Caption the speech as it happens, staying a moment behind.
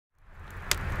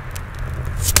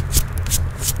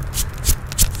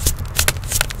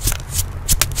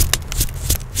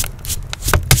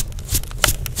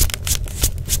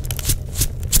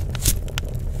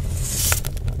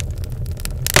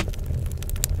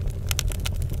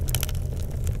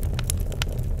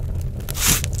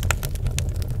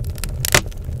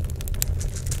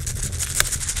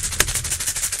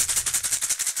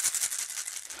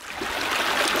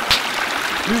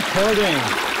recording.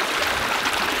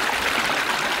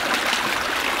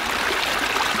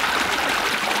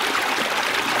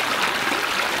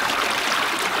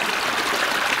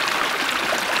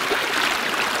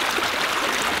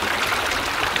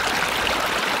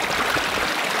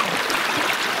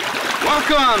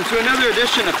 Welcome to another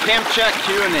edition of Camp Chat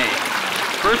Q&A.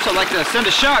 First, I'd like to send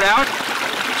a shout out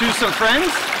to some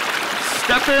friends,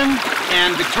 Stefan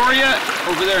and Victoria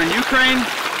over there in Ukraine.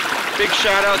 Big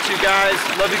shout out to you guys,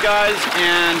 love you guys,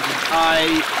 and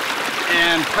I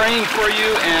am praying for you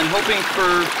and hoping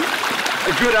for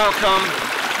a good outcome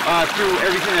through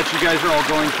everything that you guys are all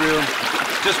going through.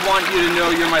 Just want you to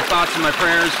know you're my thoughts and my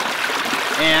prayers,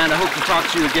 and I hope to talk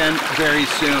to you again very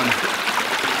soon.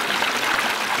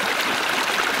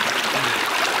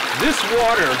 This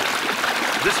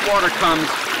water comes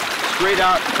straight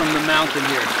out from the mountain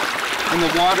here, and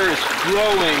the water is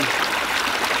flowing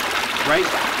right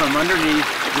from underneath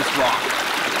this rock.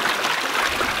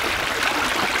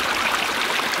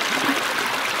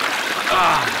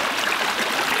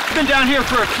 I've been down here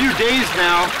for a few days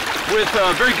now with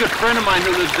a very good friend of mine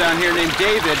who lives down here named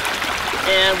David,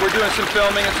 and we're doing some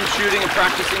filming and some shooting and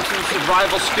practicing some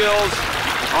survival skills.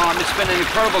 It's been an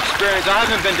incredible experience. I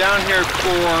haven't been down here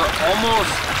for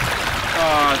almost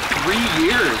 3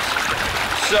 years,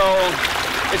 so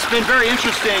it's been very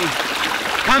interesting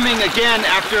coming again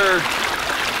after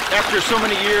so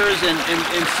many years and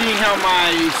seeing how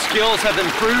my skills have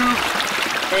improved,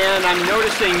 and I'm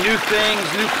noticing new things,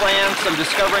 new plants, I'm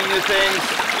discovering new things.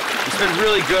 It's been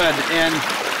really good, and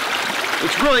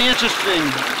it's really interesting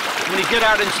when you get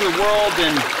out into the world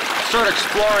and start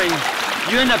exploring.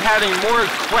 You end up having more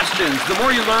questions. The more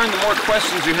you learn, the more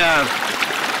questions you have.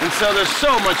 And so there's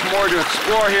so much more to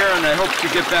explore here, and I hope to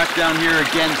get back down here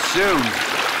again soon.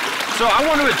 So I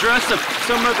want to address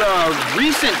some of the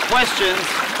recent questions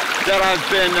that I've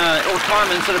been, or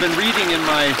comments that I've been reading in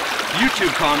my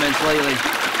YouTube comments lately.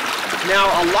 Now,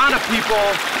 a lot of people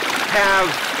have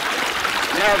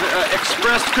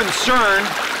expressed concern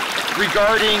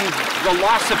regarding the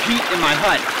loss of heat in my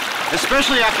hut,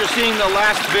 especially after seeing the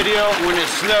last video when it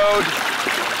snowed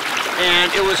and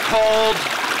it was cold.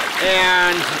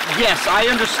 And yes, I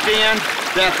understand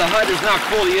that the hut is not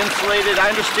fully insulated. I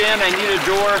understand I need a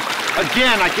door.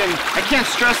 Again, I can't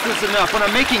stress this enough. When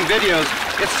I'm making videos,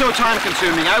 it's so time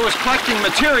consuming. I was collecting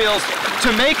materials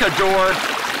to make a door.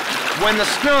 When the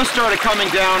snow started coming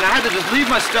down, I had to just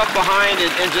leave my stuff behind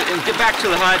and get back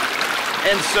to the hut.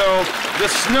 And so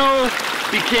the snow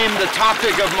became the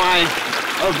topic of my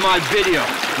video,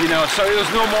 you know, so it was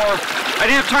no more, I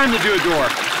didn't have time to do a door.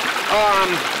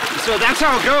 So that's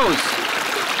how it goes.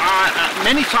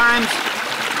 Many times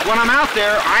when I'm out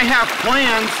there, I have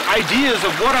plans, ideas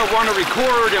of what I want to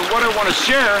record and what I want to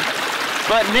share,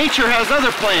 but nature has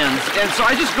other plans, and so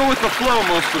I just go with the flow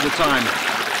most of the time.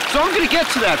 So I'm going to get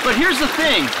to that, but here's the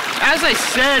thing. As I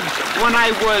said when I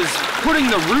was putting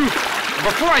the roof,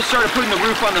 before I started putting the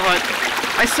roof on the hut,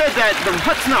 I said that the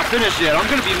hut's not finished yet. I'm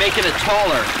going to be making it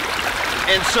taller.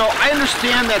 And so I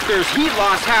understand that there's heat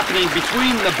loss happening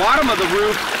between the bottom of the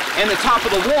roof and the top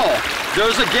of the wall.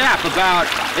 There's a gap about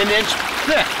 1 inch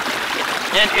thick,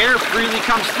 and air freely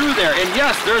comes through there. And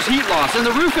yes, there's heat loss. And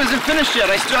the roof isn't finished yet.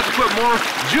 I still have to put more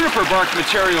juniper bark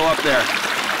material up there.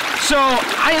 So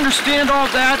I understand all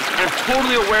that. I'm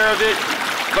totally aware of it.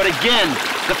 But again,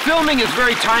 the filming is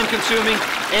very time consuming,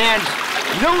 and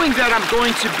knowing that I'm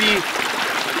going to be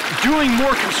doing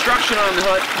more construction on the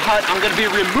hut, I'm going to be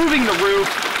removing the roof.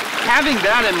 Having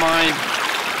that in mind,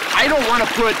 I don't want to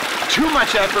put too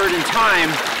much effort and time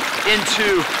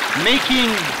into making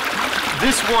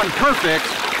this one perfect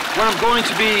when I'm going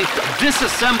to be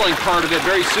disassembling part of it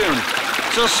very soon.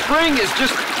 So spring is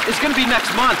going to be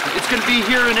next month. It's going to be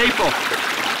here in April.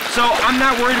 So I'm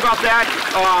not worried about that.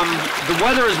 The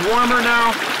weather is warmer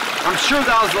now. I'm sure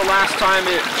that was the last time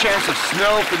chance of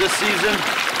snow for this season.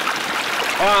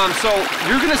 So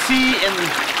you're going to see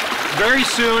very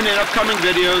soon in upcoming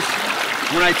videos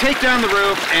when I take down the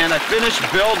roof and I finish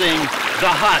building the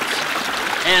hut.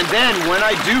 And then when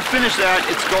I do finish that,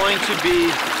 it's going to be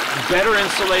better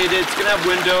insulated. It's going to have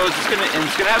windows. It's going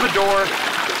to have a door.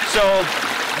 So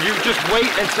you just wait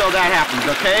until that happens,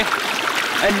 okay?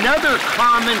 Another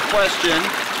common question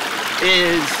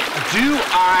is, do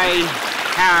I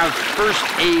have first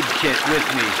aid kit with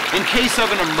me in case of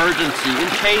an emergency, in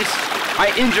case I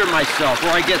injure myself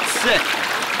or I get sick?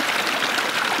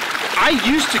 I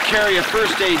used to carry a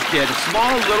first aid kit, a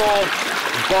small little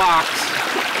box,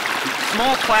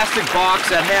 small plastic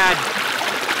box that had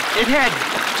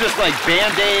just like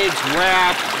Band-Aids,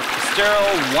 wrap,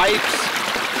 sterile wipes,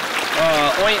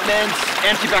 ointments,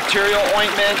 antibacterial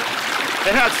ointment,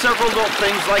 It had several little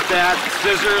things like that,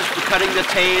 scissors for cutting the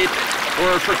tape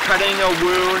or for cutting a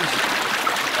wound.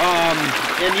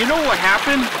 And you know what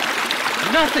happened?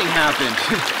 Nothing happened.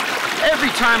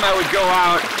 Every time I would go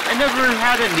out, I never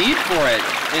had a need for it.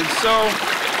 And so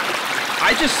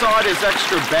I just saw it as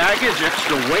extra baggage,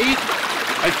 extra weight.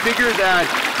 I figured that,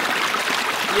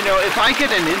 you know, if I get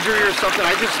an injury or something,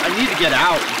 I need to get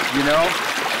out, you know?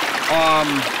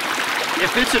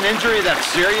 If it's an injury that's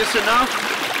serious enough,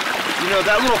 you know,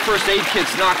 that little first aid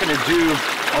kit's not gonna do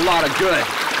a lot of good.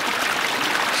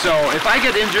 So if I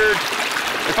get injured,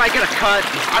 if I get a cut,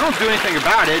 I don't do anything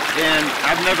about it, and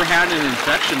I've never had an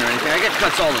infection or anything. I get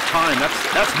cuts all the time.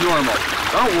 That's normal.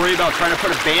 I don't worry about trying to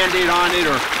put a Band-Aid on it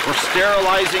or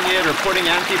sterilizing it or putting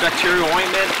antibacterial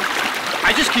ointment.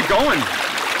 I just keep going,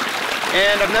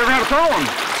 and I've never had a problem.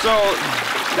 So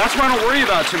that's why I don't worry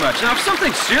about it too much. Now, if something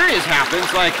serious happens,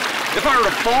 like if I were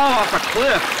to fall off a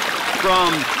cliff from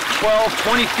 12,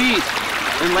 20 feet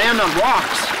and land on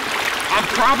rocks, I'm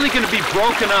probably going to be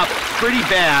broken up pretty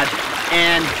bad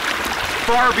and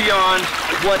far beyond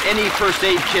what any first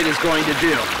aid kit is going to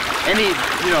do. Any,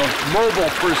 you know, mobile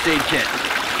first aid kit.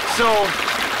 So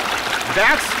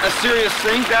that's a serious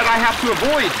thing that I have to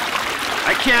avoid.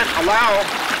 I can't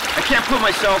put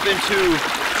myself into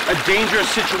a dangerous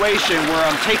situation where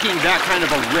I'm taking that kind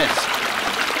of a risk.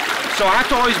 So I have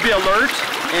to always be alert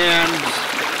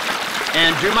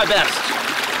and do my best.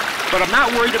 But I'm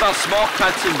not worried about small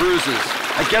cuts and bruises.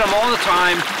 I get them all the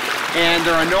time, and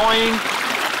they're annoying,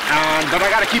 but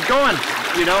I gotta keep going,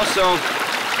 you know, so,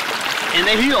 and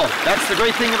they heal. That's the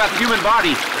great thing about the human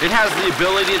body. It has the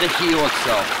ability to heal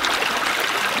itself.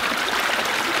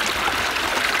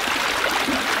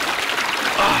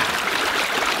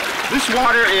 This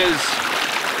water is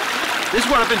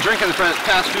what I've been drinking the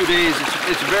past few days.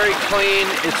 It's very clean.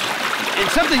 And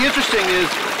something interesting is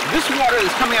this water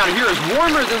that's coming out of here is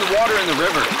warmer than the water in the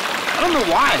river. I don't know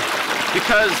why.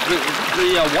 Because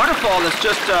the waterfall that's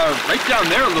just right down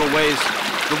there a little ways,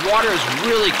 the water is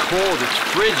really cold, it's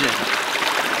frigid.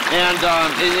 And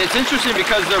it's interesting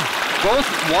because both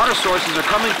water sources are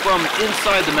coming from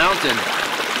inside the mountain.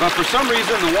 But for some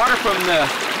reason, the water from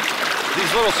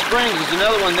these little springs, there's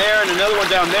another one there and another one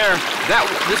down there,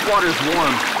 this water is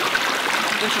warm.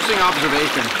 Interesting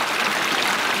observation.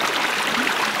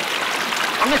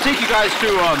 I'm going to take you guys to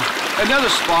another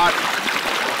spot,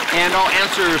 and I'll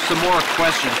answer some more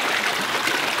questions.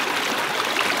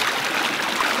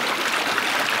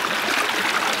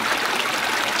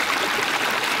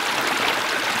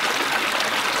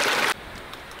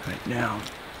 Right now,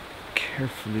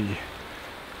 carefully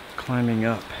climbing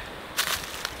up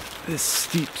this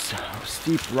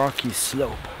steep rocky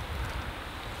slope.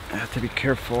 I have to be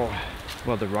careful.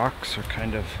 Well, the rocks are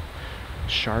kind of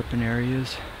sharp in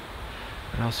areas.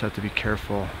 I also have to be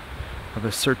careful of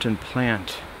a certain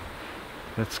plant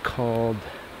that's called,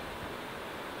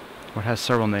 well, it has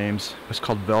several names. It's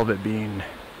called velvet bean.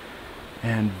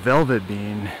 And velvet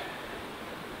bean,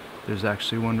 there's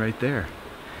actually one right there.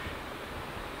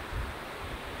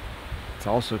 It's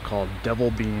also called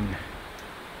devil bean,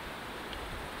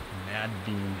 mad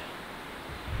bean.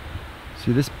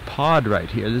 See this pod right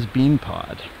here, this bean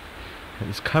pod,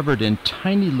 is covered in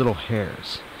tiny little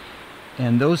hairs.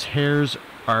 And those hairs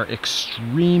are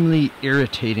extremely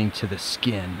irritating to the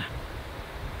skin.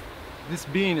 This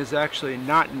bean is actually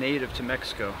not native to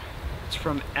Mexico. It's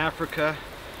from Africa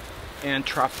and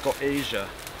tropical Asia.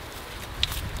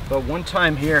 But one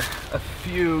time here, a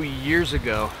few years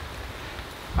ago,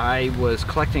 I was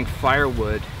collecting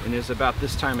firewood, and it was about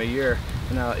this time of year,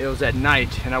 and it was at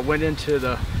night, and I went into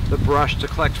the brush to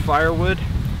collect firewood,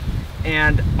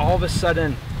 and all of a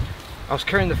sudden I was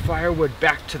carrying the firewood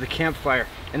back to the campfire,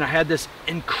 and I had this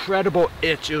incredible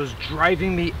itch. It was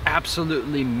driving me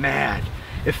absolutely mad.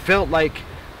 It felt like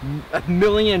a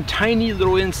million tiny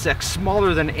little insects,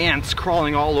 smaller than ants,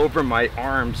 crawling all over my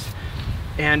arms.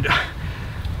 And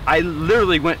I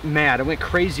literally went mad. I went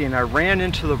crazy, and I ran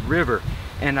into the river,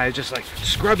 and I just like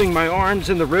scrubbing my arms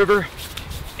in the river,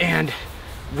 and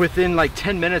within like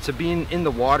 10 minutes of being in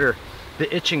the water,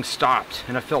 the itching stopped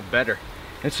and I felt better.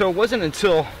 And so it wasn't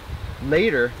until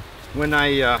later when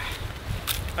I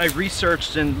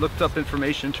researched and looked up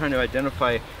information trying to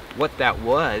identify what that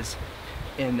was,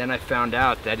 and then I found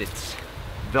out that it's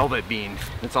velvet bean.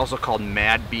 It's also called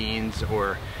mad beans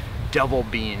or devil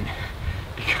bean,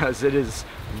 because it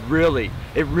really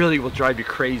will drive you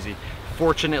crazy.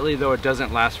 Fortunately though, it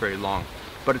doesn't last very long.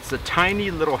 But it's the tiny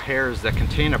little hairs that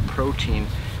contain a protein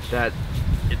that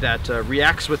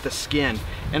reacts with the skin.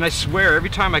 And I swear every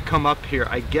time I come up here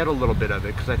I get a little bit of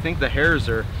it, because I think the hairs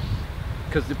are,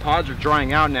 because the pods are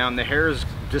drying out now and the hairs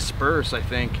disperse, I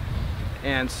think.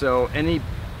 And so any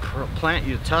plant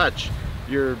you touch,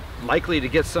 you're likely to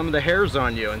get some of the hairs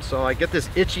on you. And so I get this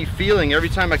itchy feeling every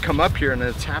time I come up here, and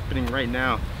it's happening right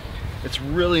now. It's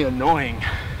really annoying.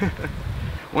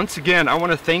 Once again, I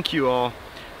want to thank you all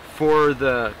for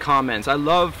the comments. I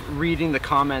love reading the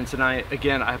comments, and I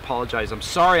apologize. I'm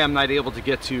sorry I'm not able to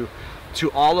get to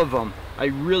all of them. I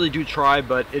really do try,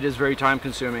 but it is very time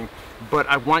consuming. But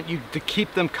I want you to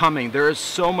keep them coming. There is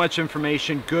so much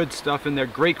information, good stuff in there,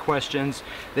 great questions.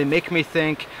 They make me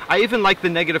think. I even like the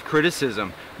negative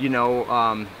criticism, you know.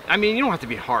 I mean, you don't have to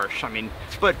be harsh,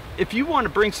 but if you want to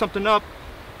bring something up,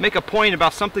 make a point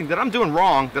about something that I'm doing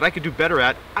wrong that I could do better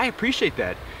at, I appreciate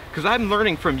that, because I'm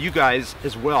learning from you guys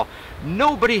as well.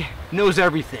 Nobody knows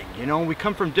everything, you know. We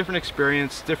come from different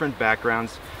experience, different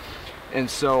backgrounds, and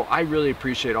so I really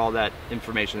appreciate all that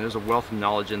information. There's a wealth of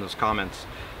knowledge in those comments.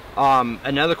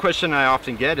 Another question I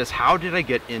often get is, how did I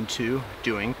get into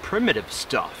doing primitive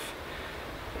stuff?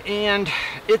 And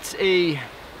it's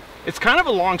kind of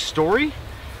a long story,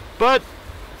 but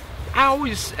I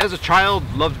always, as a child,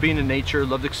 loved being in nature,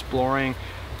 loved exploring.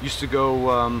 Used to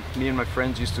go, me and my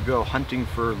friends used to go hunting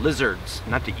for lizards,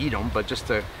 not to eat them, but just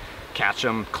to catch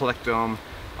them, collect them,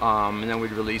 and then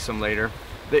we'd release them later.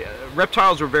 The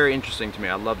reptiles were very interesting to me.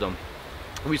 I loved them.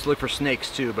 We used to look for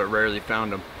snakes too, but rarely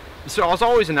found them. So I was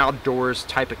always an outdoors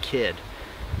type of kid.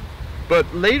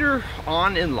 But later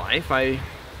on in life,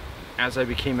 as I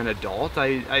became an adult,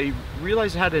 I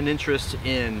realized I had an interest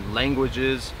in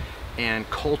languages and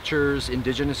cultures,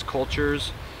 indigenous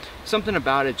cultures. Something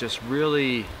about it just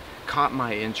really caught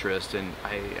my interest, and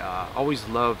I always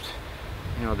loved,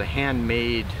 you know, the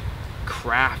handmade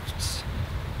crafts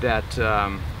that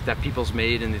that people's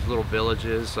made in these little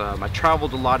villages. I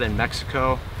traveled a lot in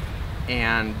Mexico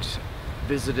and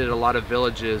visited a lot of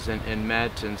villages and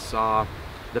met and saw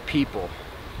the people,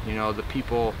 you know, the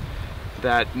people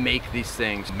that make these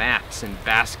things, mats and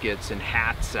baskets and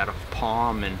hats out of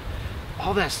palm, and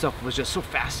all that stuff was just so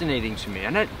fascinating to me.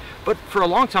 But for a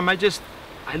long time I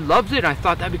loved it. I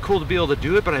thought that'd be cool to be able to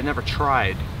do it, but I never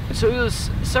tried. And so it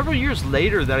was several years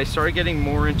later that I started getting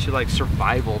more into like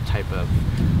survival type of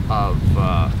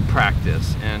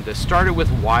practice, and it started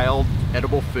with wild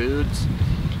edible foods.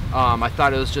 I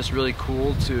thought it was just really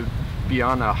cool to be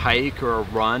on a hike or a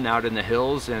run out in the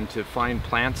hills and to find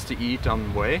plants to eat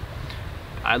on the way.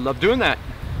 I love doing that.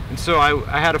 And so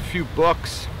I had a few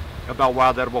books about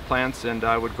wild edible plants, and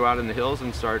I would go out in the hills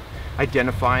and start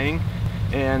identifying,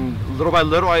 and little by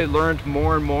little I learned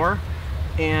more and more,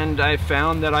 and I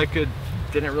found that I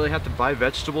didn't really have to buy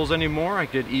vegetables anymore. I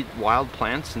could eat wild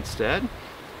plants instead,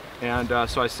 and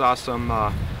so I saw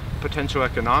some potential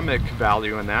economic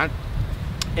value in that.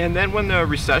 And then when the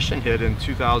recession hit in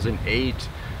 2008,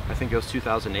 I think it was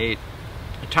 2008,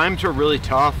 times were really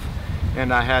tough,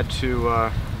 and I had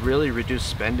to really reduce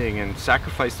spending and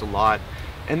sacrificed a lot.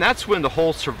 And that's when the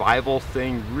whole survival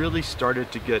thing really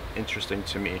started to get interesting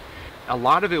to me. A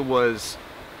lot of it was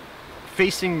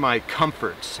facing my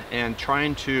comforts and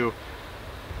trying to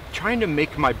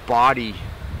make my body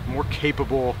more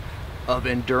capable of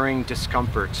enduring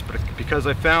discomforts. But because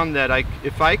I found that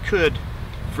if I could,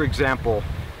 for example,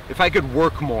 if I could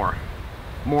work more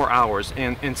hours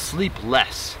and sleep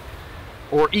less,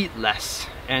 or eat less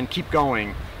and keep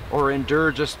going, or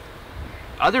endure just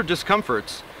other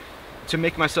discomforts to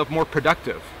make myself more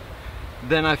productive,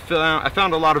 then I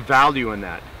found a lot of value in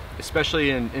that, especially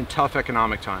in tough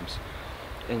economic times.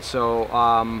 And so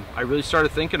I really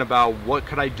started thinking about, what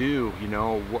could I do, you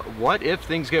know, what if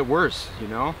things get worse, you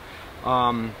know,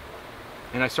 and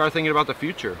I started thinking about the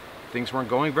future. Things weren't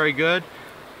going very good.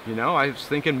 You know, I was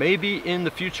thinking maybe in the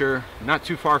future, not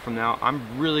too far from now,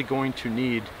 I'm really going to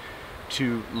need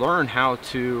to learn how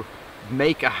to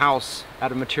make a house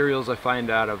out of materials I find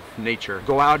out of nature.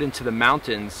 Go out into the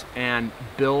mountains and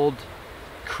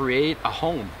create a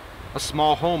home, a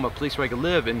small home, a place where I could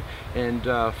live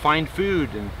and find food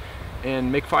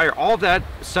and make fire. All that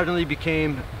suddenly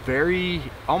became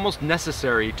almost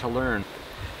necessary to learn.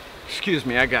 Excuse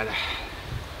me, I gotta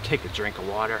take a drink of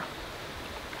water.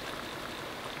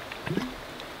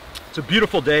 It's a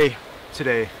beautiful day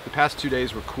today. The past 2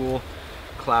 days were cool,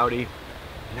 cloudy.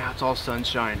 Now it's all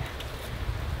sunshine.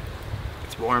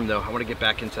 It's warm though. I want to get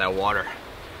back into that water.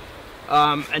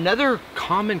 Another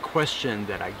common question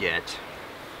that I get,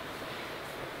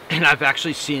 and I've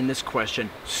actually seen this question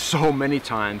so many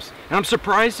times, and I'm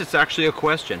surprised it's actually a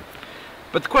question.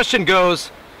 But the question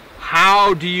goes,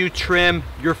 how do you trim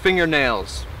your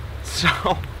fingernails? So,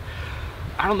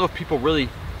 I don't know if people really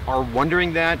are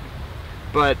wondering that,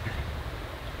 but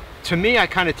to me, I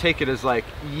kind of take it as like,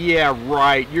 yeah,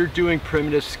 right, you're doing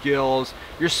primitive skills,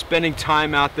 you're spending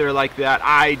time out there like that,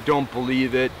 I don't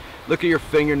believe it. Look at your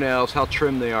fingernails, how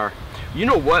trim they are. You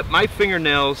know what, my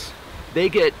fingernails, they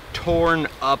get torn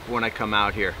up when I come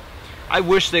out here. I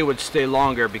wish they would stay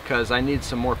longer because I need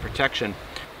some more protection.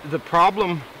 The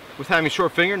problem with having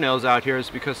short fingernails out here is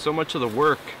because so much of the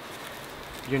work,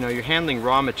 you know, you're handling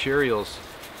raw materials,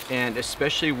 and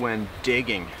especially when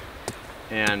digging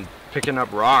and picking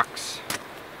up rocks,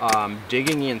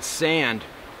 digging in sand,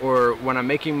 or when I'm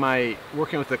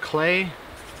working with the clay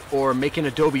or making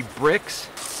adobe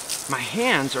bricks, my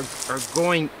hands are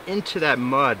going into that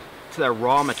mud, to that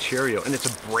raw material, and it's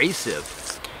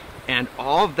abrasive. And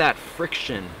all of that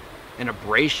friction and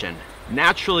abrasion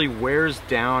naturally wears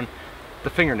down the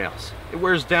fingernails. It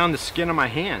wears down the skin of my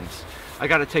hands. I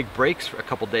got to take breaks for a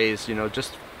couple days, you know,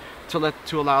 just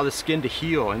to allow the skin to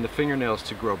heal and the fingernails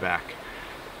to grow back.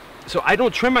 So I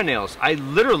don't trim my nails. I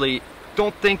literally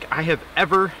don't think I have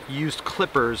ever used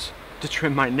clippers to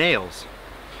trim my nails.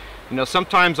 You know,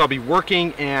 sometimes I'll be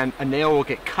working and a nail will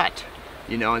get cut,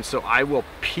 you know, and so I will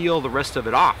peel the rest of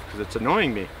it off because it's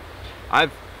annoying me.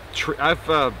 I've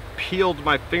peeled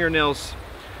my fingernails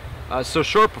so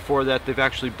short before that they've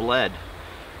actually bled,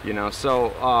 you know,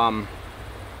 so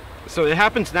it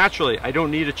happens naturally. I don't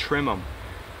need to trim them.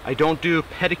 I don't do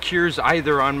pedicures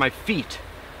either on my feet,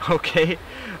 okay?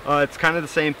 It's kind of the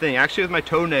same thing. Actually, with my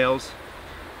toenails,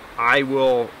 I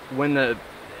will, when the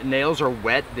nails are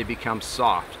wet, they become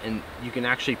soft, and you can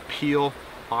actually peel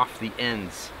off the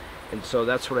ends. And so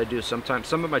that's what I do. Sometimes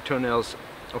some of my toenails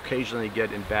occasionally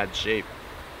get in bad shape,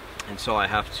 and so I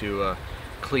have to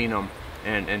clean them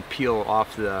and peel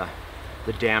off the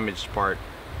damaged part.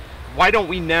 Why don't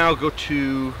we now go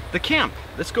to the camp?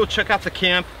 Let's go check out the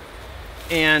camp,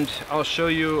 and I'll show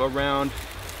you around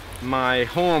my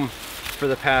home for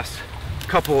the past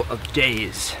couple of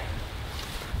days.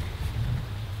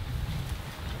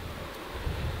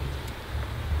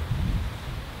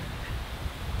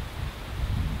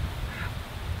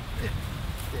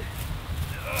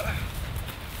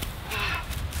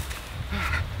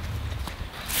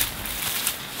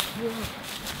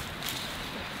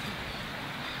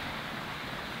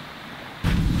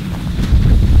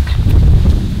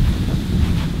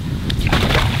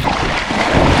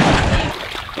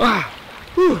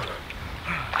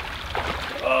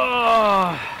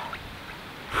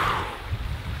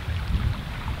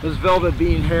 Those velvet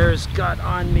bean hairs got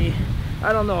on me.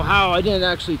 I don't know how. I didn't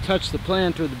actually touch the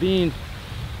plant or the bean,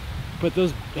 but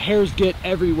those hairs get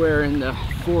everywhere in the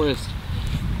forest.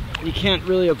 You can't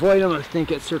really avoid them, I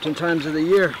think, at certain times of the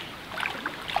year.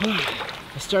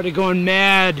 I started going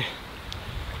mad,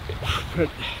 but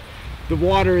the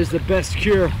water is the best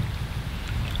cure.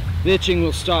 The itching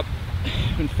will stop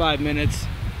in 5 minutes.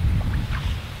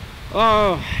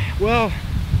 Oh, well,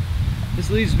 this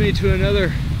leads me to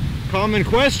another common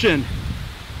question.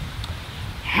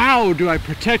 How do I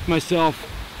protect myself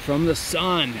from the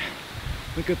sun?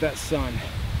 Look at that sun.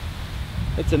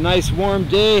 It's a nice warm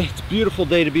day. It's a beautiful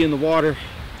day to be in the water.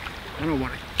 I don't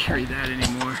want to carry that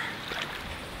anymore.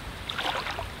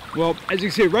 Well, as you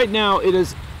can see, right now it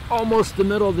is almost the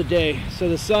middle of the day, so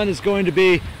the sun is going to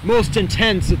be most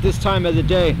intense at this time of the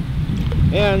day.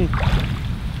 And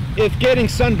if getting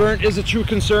sunburnt is a true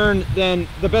concern, then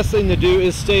the best thing to do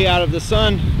is stay out of the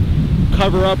sun,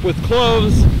 cover up with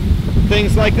clothes,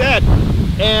 things like that.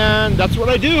 And that's what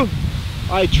I do.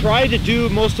 I try to do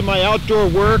most of my outdoor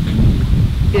work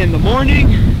in the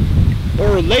morning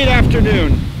or late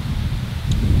afternoon.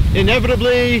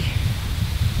 Inevitably,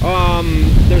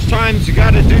 there's times you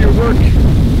gotta do your work.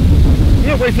 You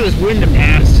gotta wait for this wind to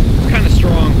pass. It's kind of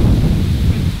strong.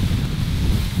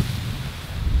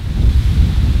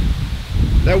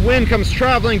 That wind comes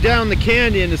traveling down the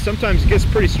canyon and sometimes it gets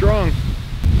pretty strong.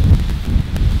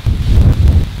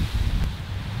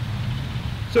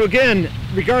 So again,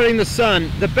 regarding the sun,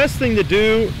 the best thing to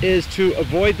do is to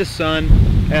avoid the sun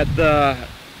at the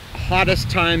hottest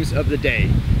times of the day.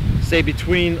 Say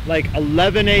between like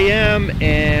 11 a.m.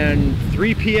 and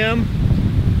 3 p.m.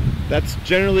 That's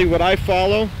generally what I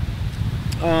follow.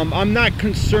 I'm not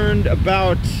concerned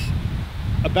about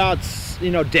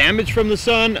damage from the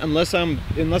sun unless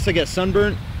I get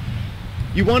sunburnt.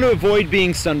 You want to avoid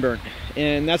being sunburnt,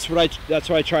 and that's what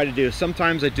I try to do.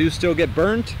 Sometimes I do still get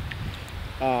burnt.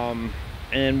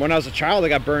 And when I was a child, I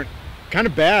got burnt kind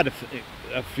of bad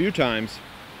a few times.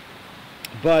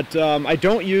 But I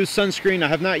don't use sunscreen. I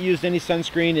have not used any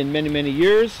sunscreen in many, many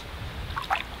years.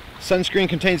 Sunscreen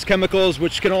contains chemicals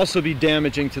which can also be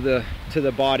damaging to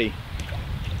the body.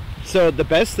 So the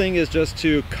best thing is just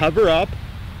to cover up,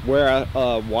 wear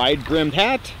a wide-brimmed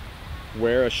hat,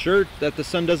 wear a shirt that the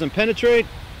sun doesn't penetrate,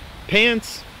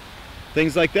 pants,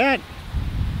 things like that.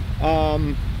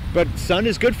 But sun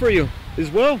is good for you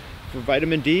as well, for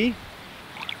vitamin D.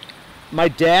 My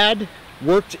dad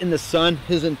worked in the sun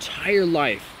his entire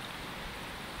life,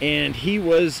 and he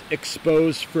was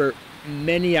exposed for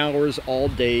many hours all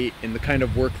day in the kind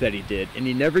of work that he did, and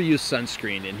he never used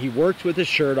sunscreen, and he worked with his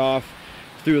shirt off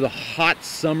through the hot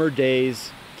summer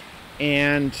days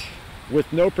and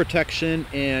with no protection,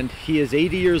 and he is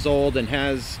 80 years old and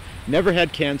has never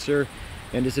had cancer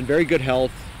and is in very good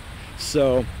health.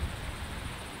 So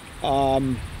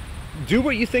do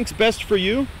what you think's best for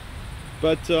you,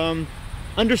 but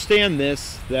understand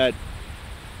this, that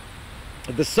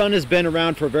the sun has been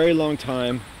around for a very long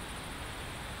time,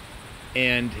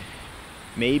 and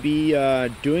maybe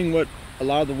doing what a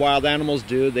lot of the wild animals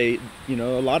do. They, a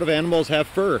lot of animals have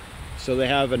fur, so they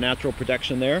have a natural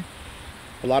protection there.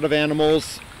 A lot of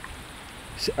animals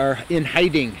are in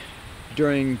hiding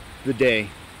during the day,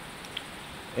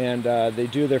 and they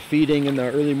do their feeding in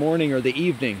the early morning or the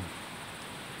evening.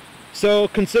 So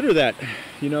consider that.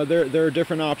 There are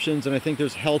different options, and I think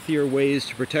there's healthier ways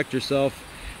to protect yourself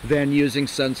than using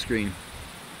sunscreen.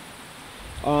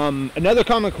 Another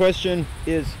common question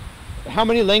is, how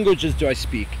many languages do I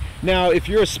speak? Now, if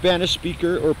you're a Spanish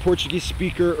speaker or Portuguese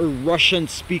speaker or Russian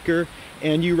speaker,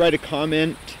 and you write a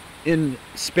comment in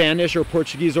Spanish or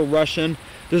Portuguese or Russian,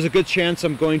 there's a good chance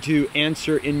I'm going to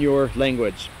answer in your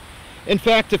language. In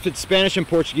fact, if it's Spanish and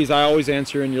Portuguese, I always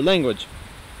answer in your language.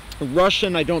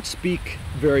 Russian I don't speak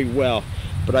very well,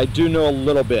 but I do know a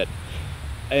little bit.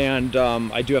 And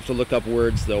I do have to look up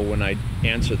words though when I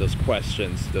answer those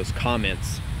questions, those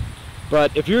comments.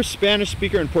 But if you're a Spanish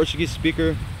speaker and Portuguese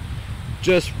speaker,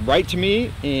 just write to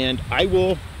me and I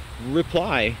will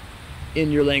reply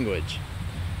in your language.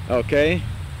 Okay?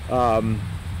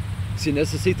 Si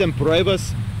necesitan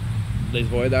pruebas, les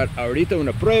voy a dar ahorita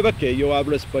una prueba que yo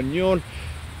hablo español.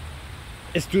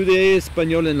 Estudié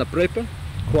español en la prepa,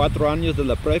 4 años de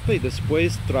la prepa, y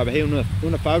después trabajé en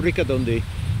una fábrica donde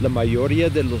la mayoría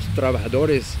de los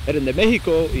trabajadores eran de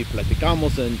México y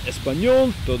platicamos en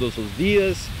español todos los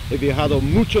días. He viajado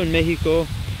mucho en México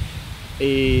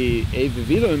y he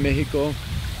vivido en México.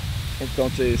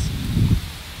 Entonces,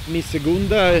 mi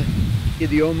segunda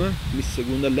idioma, mi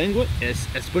segunda lengua es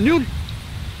español.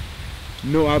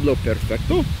 No hablo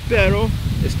perfecto, pero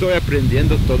estoy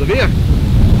aprendiendo todavía.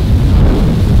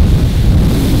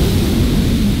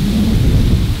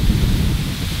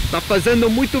 Está fazendo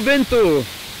muito vento,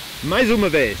 mais uma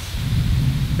vez.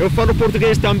 Eu falo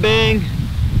português também,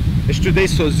 estudei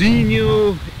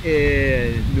sozinho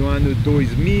no ano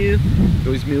 2000,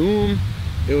 2001.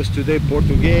 Eu estudei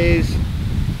português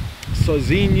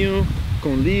sozinho,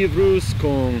 com livros,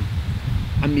 com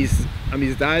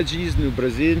amizades no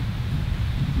Brasil.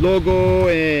 Logo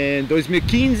em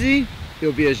 2015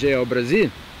 eu viajei ao Brasil.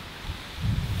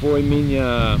 Foi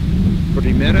minha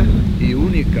primeira e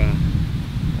única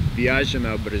viagem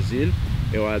ao Brasil.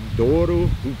 Eu adoro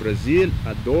o Brasil,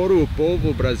 adoro o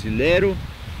povo brasileiro.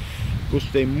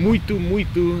 Gostei muito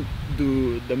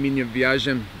da minha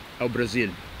viagem ao Brasil.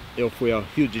 Eu fui ao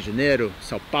Rio de Janeiro,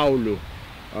 São Paulo,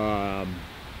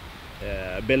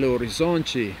 Belo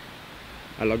Horizonte,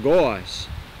 Alagoas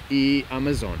e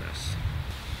Amazonas.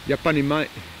 Ja pani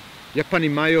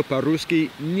mają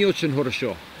по-русски не очень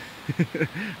хорошо.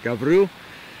 Говорю,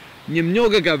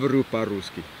 немного говорю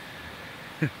по-русски.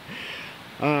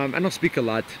 I don't speak a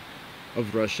lot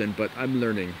of Russian, but I'm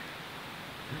learning.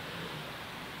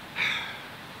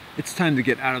 It's time to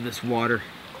get out of this water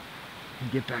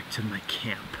and get back to my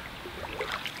camp.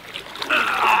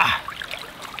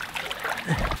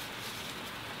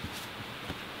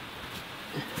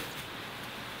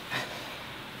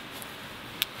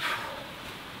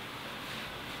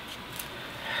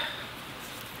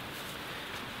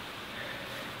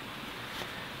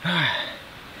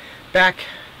 Back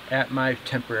at my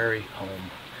temporary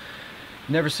home.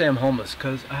 Never say I'm homeless,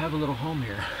 because I have a little home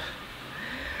here.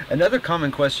 Another common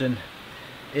question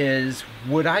is,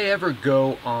 would I ever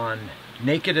go on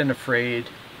Naked and Afraid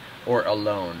or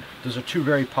Alone? Those are two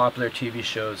very popular TV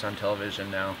shows on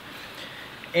television now.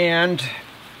 And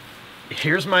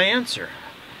here's my answer.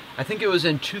 I think it was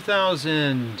in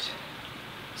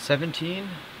 2017.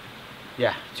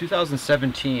 Yeah,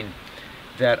 2017.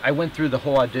 That I went through the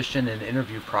whole audition and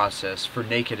interview process for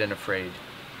Naked and Afraid.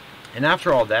 And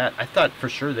after all that, I thought for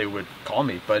sure they would call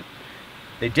me, but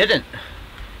they didn't.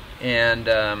 And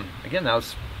again, that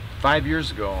was 5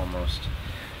 years ago almost.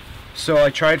 So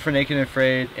I tried for Naked and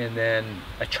Afraid, and then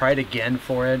I tried again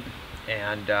for it,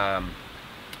 and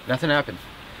nothing happened.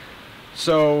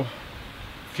 So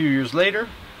a few years later,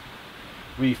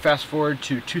 we fast forward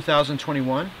to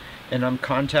 2021, and I'm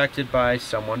contacted by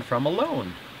someone from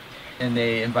Alone. And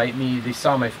they invite me, they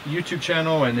saw my YouTube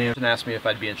channel, and they asked me if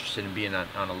I'd be interested in being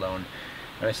on Alone.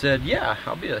 And I said, yeah,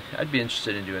 I'd be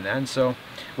interested in doing that. And so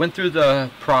went through the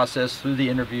process, through the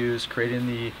interviews, creating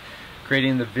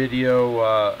the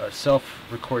video,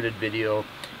 self-recorded video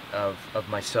of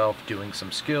myself doing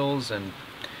some skills and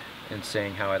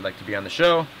saying how I'd like to be on the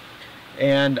show.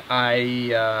 And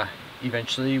I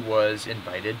eventually was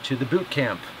invited to the boot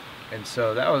camp. And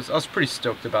so I was pretty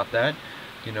stoked about that.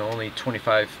 You know, only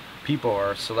 25 people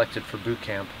are selected for boot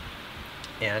camp,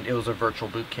 and it was a virtual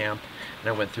boot camp, and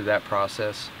I went through that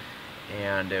process,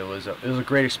 and it was a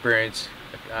great experience.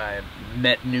 I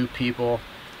met new people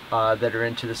that are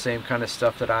into the same kind of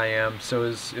stuff that I am, so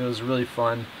it was really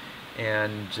fun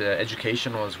and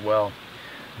educational as well.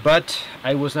 But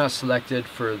I was not selected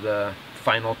for the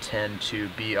final 10 to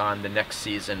be on the next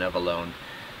season of Alone.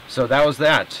 So that was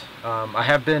that. I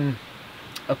have been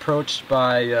approached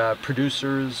by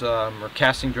producers or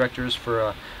casting directors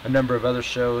for a number of other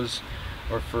shows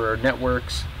or for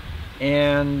networks,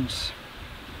 and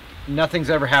nothing's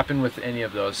ever happened with any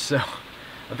of those. So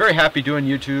I'm very happy doing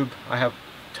YouTube. I have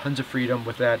tons of freedom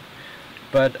with that,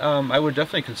 but I would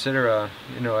definitely consider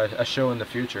a show in the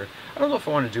future. I don't know if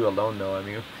I want to do Alone though. I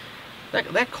mean,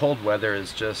 that cold weather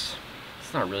is just,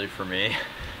 it's not really for me.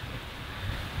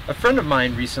 A friend of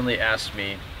mine recently asked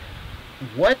me,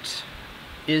 what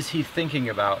is he thinking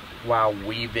about while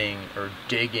weaving or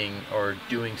digging or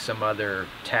doing some other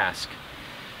task?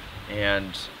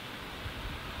 And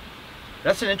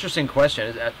that's an interesting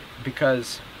question,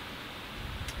 because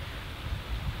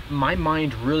my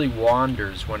mind really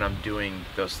wanders when I'm doing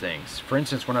those things. For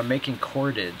instance, when I'm making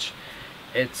cordage,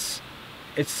 it's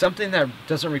something that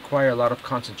doesn't require a lot of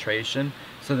concentration,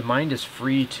 so the mind is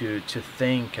free to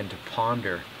think and to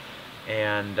ponder.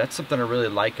 And that's something I really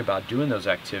like about doing those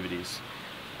activities,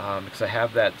 because I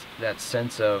have that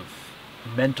sense of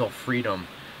mental freedom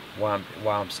while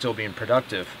I'm still being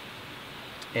productive.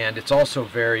 And it's also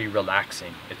very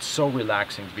relaxing. It's so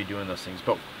relaxing to be doing those things.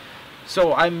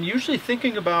 So I'm usually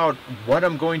thinking about what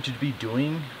I'm going to be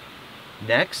doing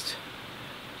next,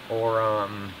 or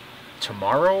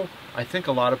tomorrow. I think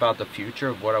a lot about the future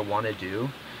of what I want to do.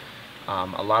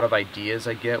 A lot of ideas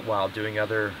I get while doing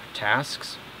other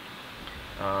tasks.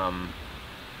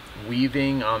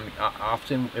 Weaving,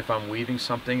 often if I'm weaving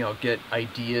something, I'll get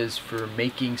ideas for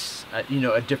making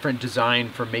a different design,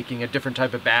 for making a different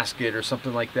type of basket or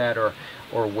something like that, or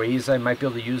ways I might be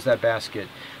able to use that basket.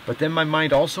 But then my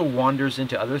mind also wanders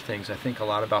into other things. I think a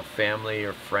lot about family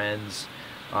or friends.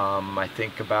 I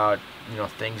think about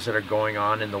things that are going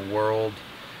on in the world,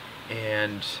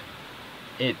 and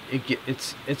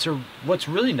what's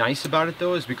really nice about it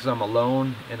though is because I'm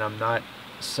alone and I'm not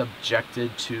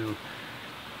subjected to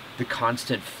the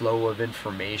constant flow of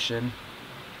information,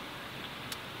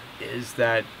 is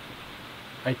that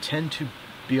I tend to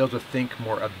be able to think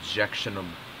more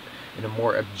in a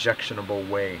more objectionable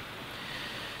way,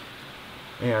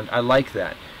 and I like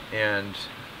that. And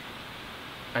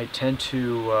I tend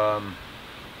to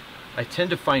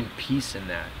find peace in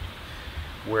that,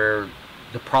 where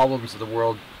the problems of the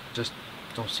world just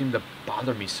don't seem to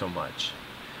bother me so much.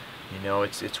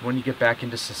 It's when you get back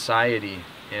into society,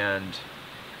 and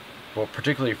well,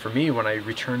 particularly for me, when I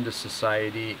return to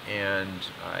society, and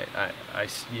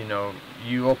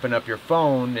you open up your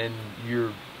phone, and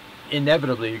you're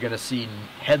inevitably going to see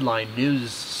headline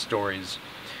news stories,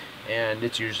 and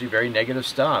it's usually very negative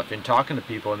stuff. And talking to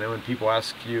people, and then when people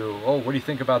ask you, "Oh, what do you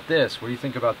think about this? What do you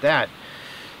think about that?"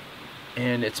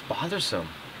 and it's bothersome.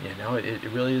 It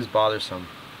really is bothersome.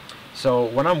 So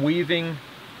when I'm weaving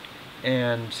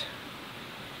and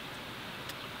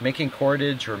making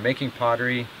cordage or making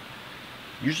pottery,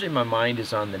 usually my mind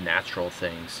is on the natural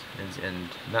things and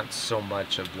not so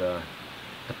much of the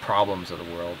problems of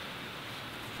the world.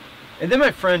 And then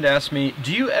my friend asked me,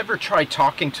 do you ever try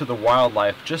talking to the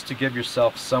wildlife just to give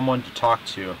yourself someone to talk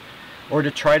to, or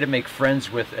to try to make friends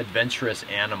with adventurous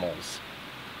animals?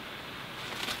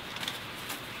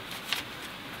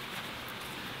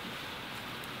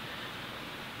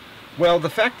 Well, the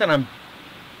fact that I'm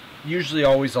usually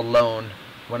always alone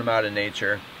when I'm out in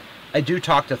nature, I do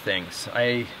talk to things.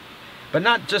 But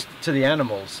not just to the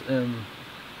animals.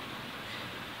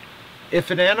 If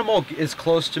an animal is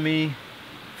close to me,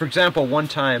 for example, one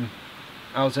time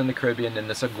I was in the Caribbean and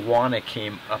this iguana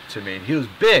came up to me. He was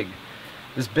big.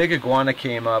 This big iguana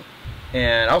came up,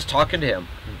 and I was talking to him.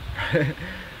 I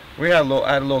had a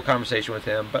little conversation with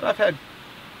him. But I've had,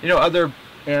 other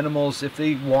animals, if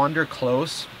they wander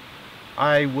close,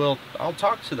 I'll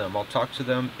talk to them. I'll talk to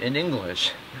them in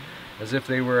English. as if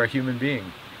they were a human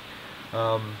being.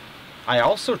 I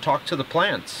also talk to the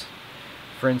plants.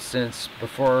 For instance,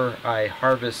 before I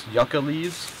harvest yucca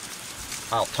leaves,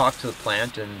 I'll talk to the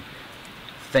plant and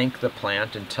thank the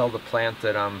plant and tell the plant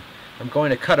that I'm going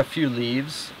to cut a few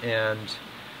leaves, and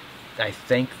I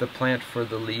thank the plant for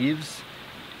the leaves,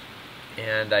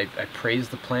 and I praise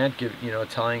the plant,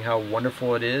 telling how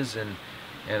wonderful it is, and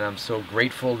I'm so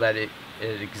grateful that it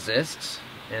exists,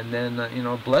 and then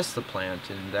bless the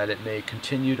plant and that it may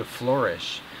continue to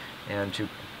flourish and to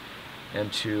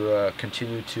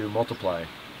continue to multiply.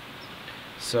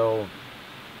 So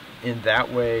in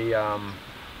that way, I'm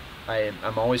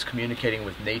always communicating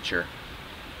with nature.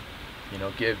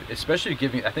 Especially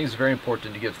giving. I think it's very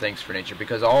important to give thanks for nature,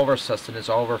 because all of our sustenance,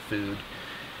 all of our food,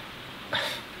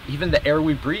 even the air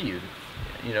we breathe,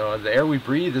 the air we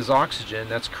breathe is oxygen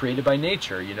that's created by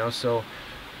nature. So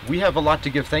we have a lot to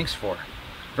give thanks for,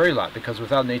 very lot, because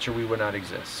without nature we would not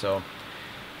exist. So.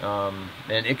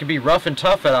 And it can be rough and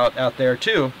tough out there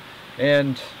too,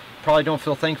 and probably don't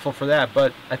feel thankful for that,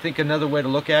 but I think another way to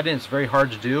look at it, it's very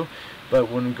hard to do, but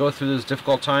when we go through those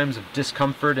difficult times of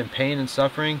discomfort and pain and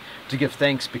suffering, to give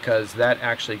thanks, because that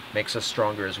actually makes us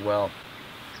stronger as well.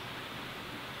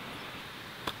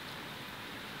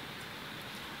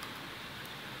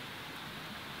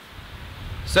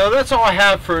 So that's all I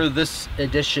have for this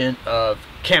edition of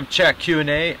Camp Chat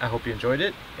Q&A. I hope you enjoyed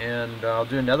it, and I'll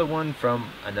do another one from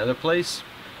another place,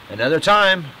 another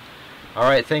time.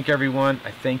 Alright, thank everyone.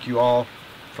 I thank you all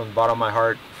from the bottom of my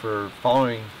heart for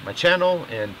following my channel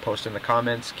and posting the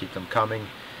comments. Keep them coming.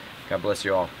 God bless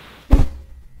you all.